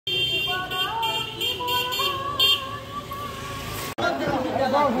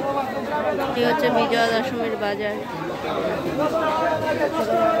এই হচ্ছে বিজয়া দশমীর বাজার।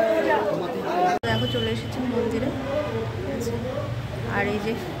 দেখো চলে এসেছি মন্দিরে, আর এই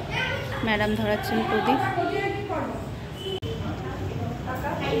যে ম্যাডাম ধরাচ্ছেন প্রদীপ।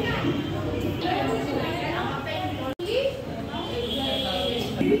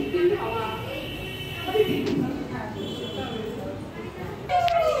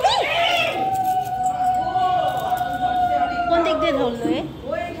 কোন দিক দিয়ে ধরলো?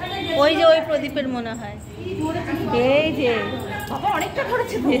 ওই যে ওই প্রদীপের মনে হয়। এই যে অনেকটা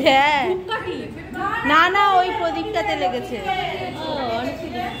ধরেছে। হ্যাঁ, না না ওই প্রদীপটাতে লেগেছে।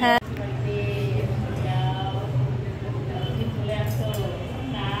 হ্যাঁ,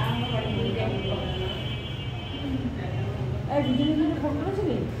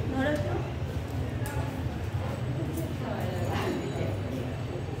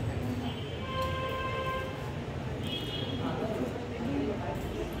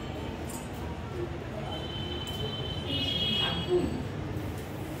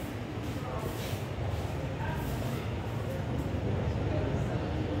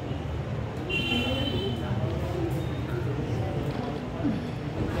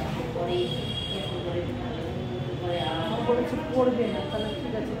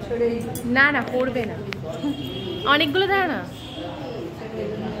 না না পড়বে না, অনেকগুলো দাও না।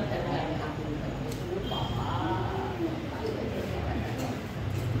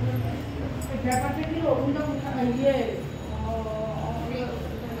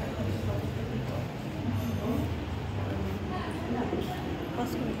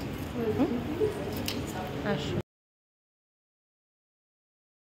 আসো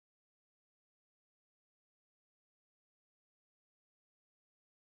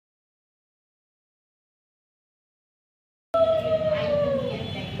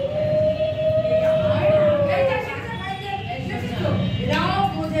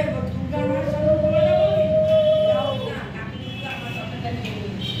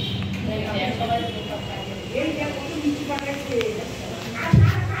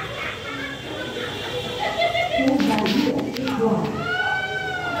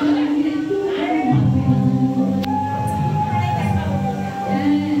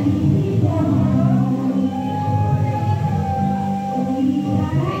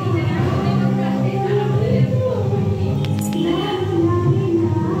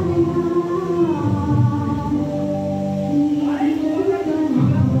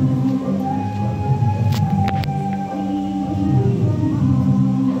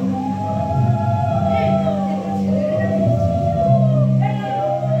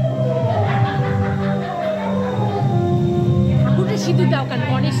সিঁদুর দাও কেন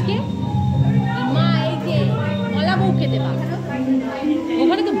গণেশকে? মা এই যে কলা বউ খেতে পাবে,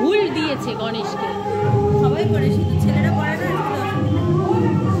 ওখানে তো ভুল দিয়েছে গণেশকে। সবাই করে, শুধু ছেলেরা করে না।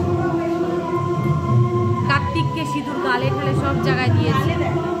 কার্তিককে সিঁদুর গালে ঢালে সব জায়গায় দিয়েছে,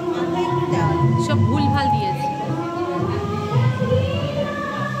 সব ভুল ভাল দিয়েছে।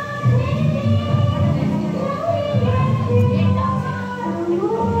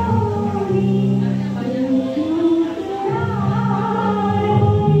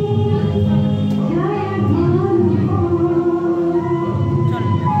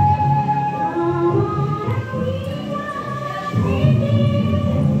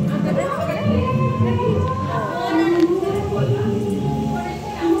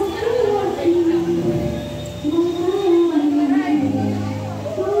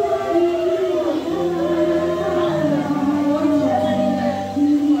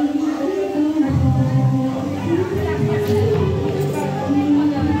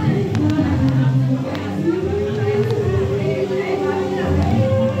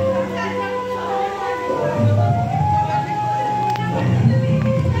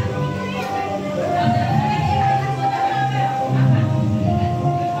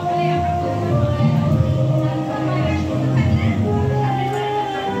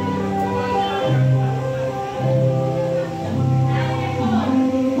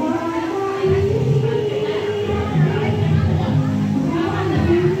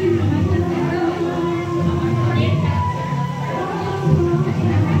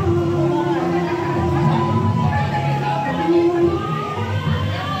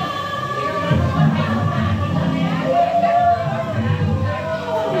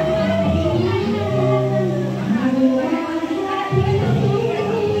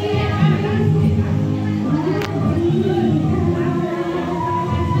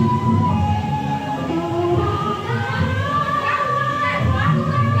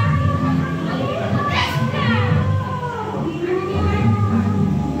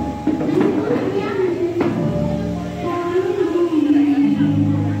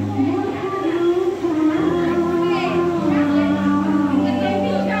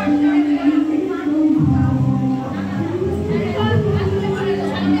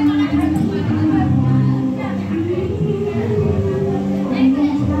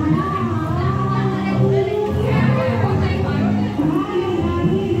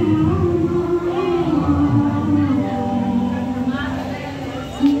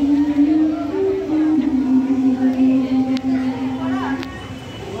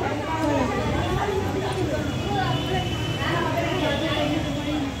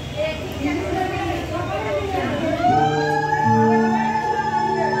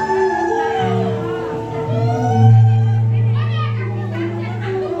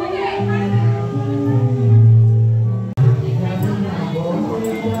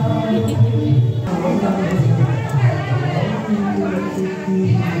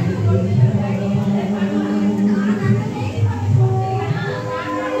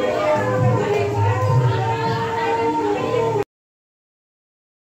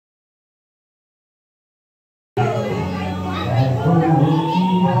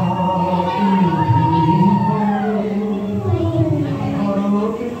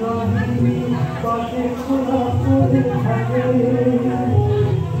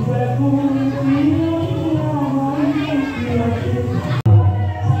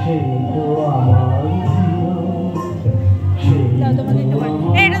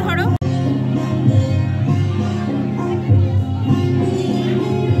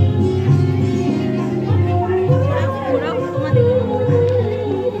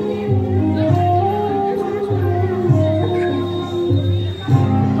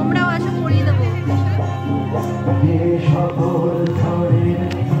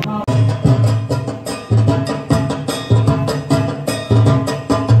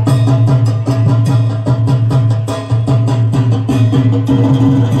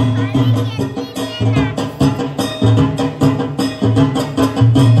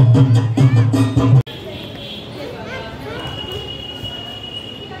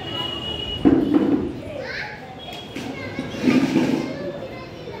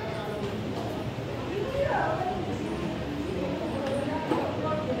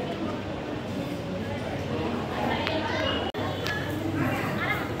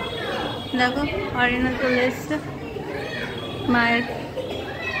 দেখো অরিনা চলে এসছে মায়ের।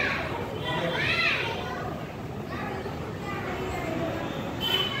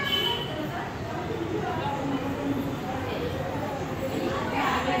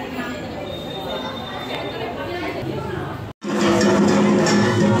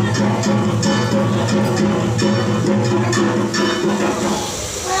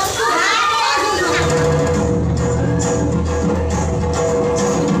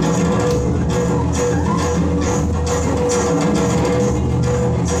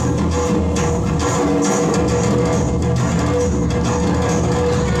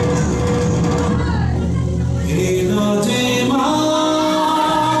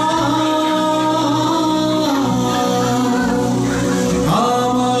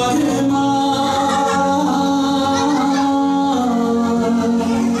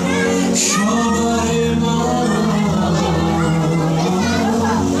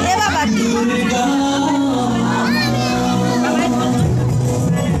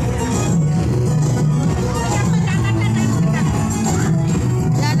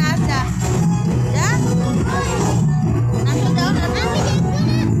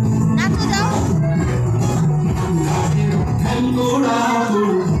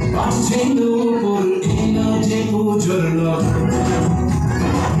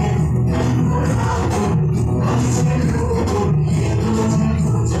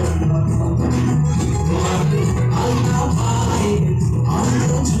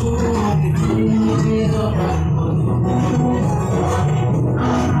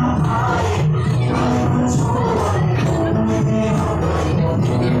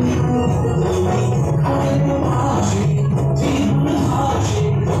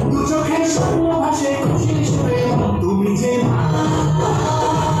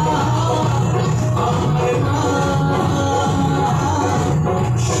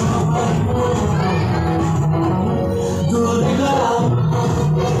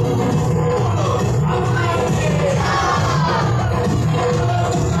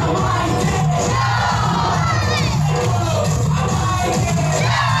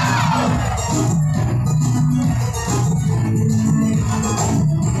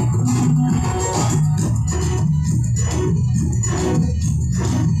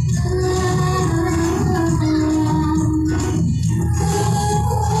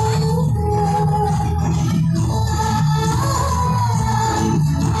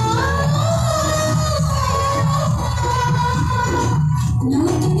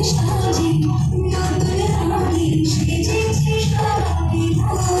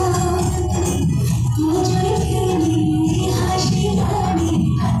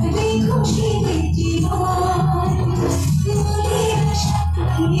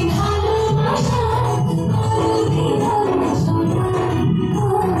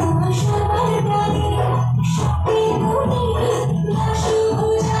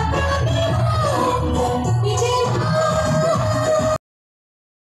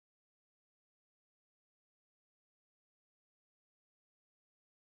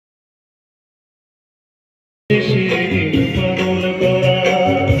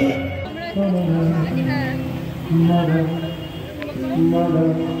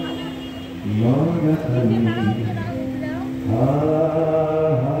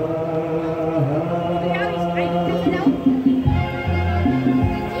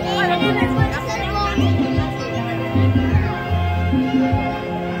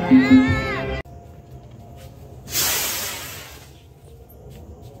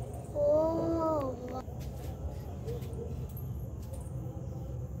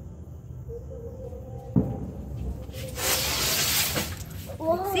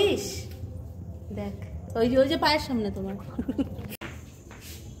 দেখ ওই যে পায়ের সামনে তোমার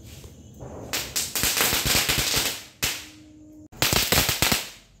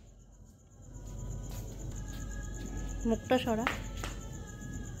মুখটা সরা।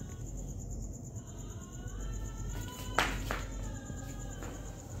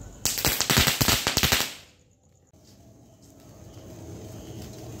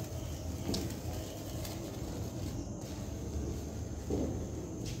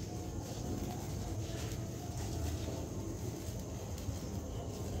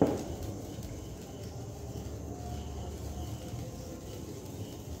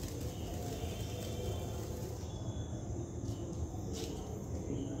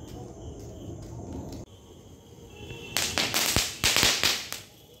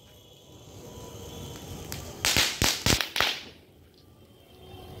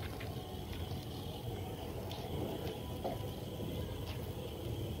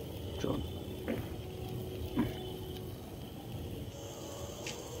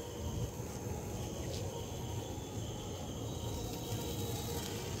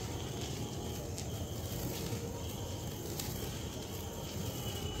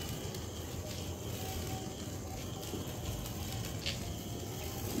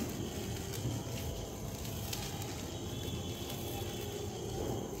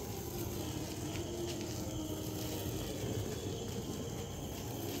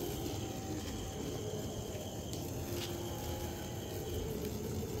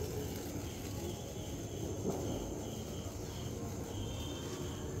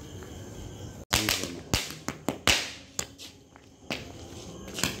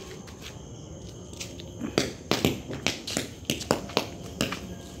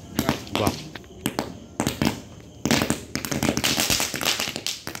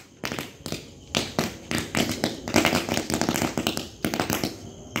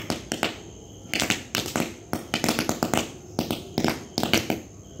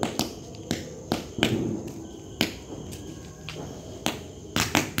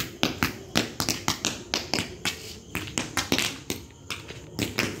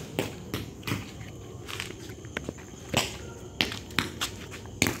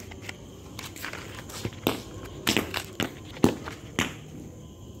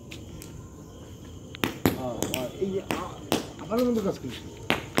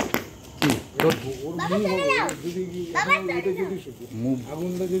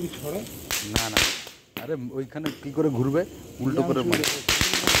 না না, আরে ওইখানে কি করে ঘুরবে, উল্টো করে মারে।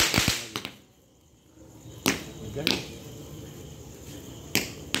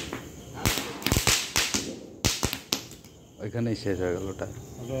 ওইখানেই শেষ হয়ে গেল ওটা,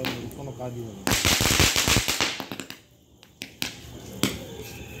 কোনো কাজই হলো না।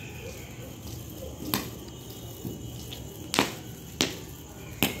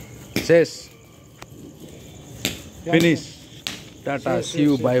 শেষ, finish, tata, C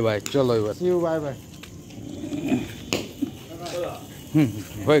you, bye bye. চলো এবার সি ইউ, বাই বাই।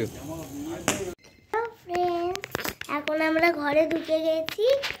 হয়ে গেল। এখন আমরা ঘরে ঢুকে গেছি।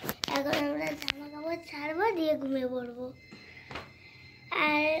 এখন আমরা জামা কাপড় ছাড়বো, দিয়ে ঘুমিয়ে পড়বো।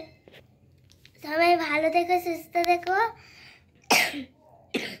 আর সবাই ভালো থেকো, সুস্থ থেকো।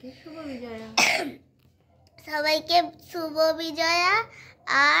 সবাইকে শুভ বিজয়া।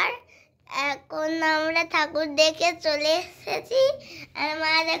 আর এখন আমরা ঠাকুর দেখে চলে এসেছি। আর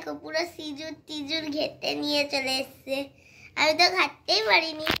মা দেখো পুরো সিজুর টিজুর ঘেটে নিয়ে চলে এসছে। আমি তো ঘাটতেই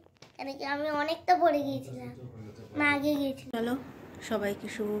পারিনি, কেন কি আমি অনেকটা পড়ে গিয়েছিলাম, মা আগে গিয়েছিল। চলো সবাইকে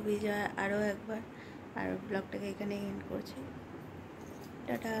শুভ বিজয় আরও একবার। আর ব্লগটাকে এখানে এন্ড করছি।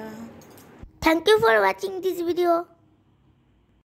 Tata. Thank you for watching this video.